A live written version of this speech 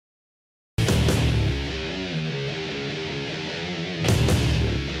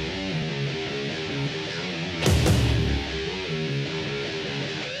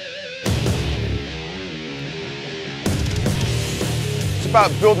about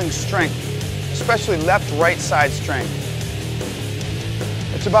building strength, especially left-right side strength.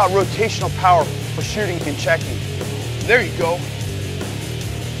 It's about rotational power for shooting and checking. There you go.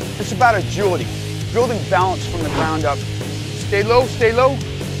 It's about agility, building balance from the ground up. Stay low, stay low.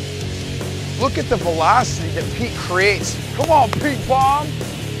 Look at the velocity that Pete creates. Come on, Pete Bomb,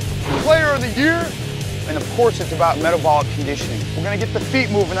 Player of the Year. And of course, it's about metabolic conditioning. We're gonna get the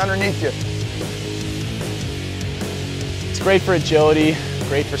feet moving underneath you. It's great for agility,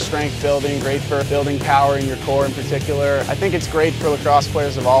 great for strength building, great for building power in your core in particular. I think it's great for lacrosse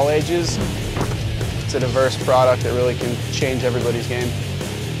players of all ages. It's a diverse product that really can change everybody's game.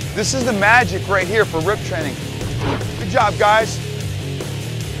 This is the magic right here for rip training. Good job, guys.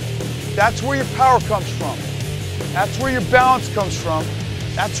 That's where your power comes from. That's where your balance comes from.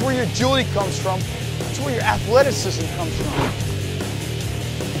 That's where your agility comes from. That's where your athleticism comes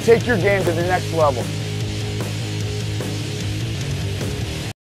from. You take your game to the next level.